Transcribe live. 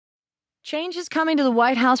Change is coming to the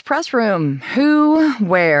White House press room. Who,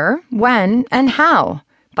 where, when, and how?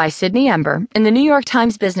 By Sydney Ember in the New York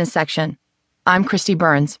Times business section. I'm Christy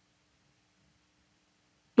Burns.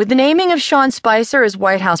 With the naming of Sean Spicer as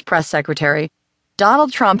White House press secretary,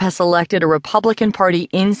 Donald Trump has selected a Republican Party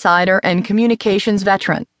insider and communications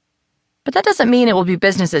veteran. But that doesn't mean it will be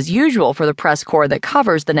business as usual for the press corps that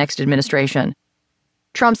covers the next administration.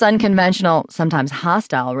 Trump's unconventional, sometimes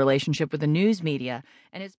hostile relationship with the news media and his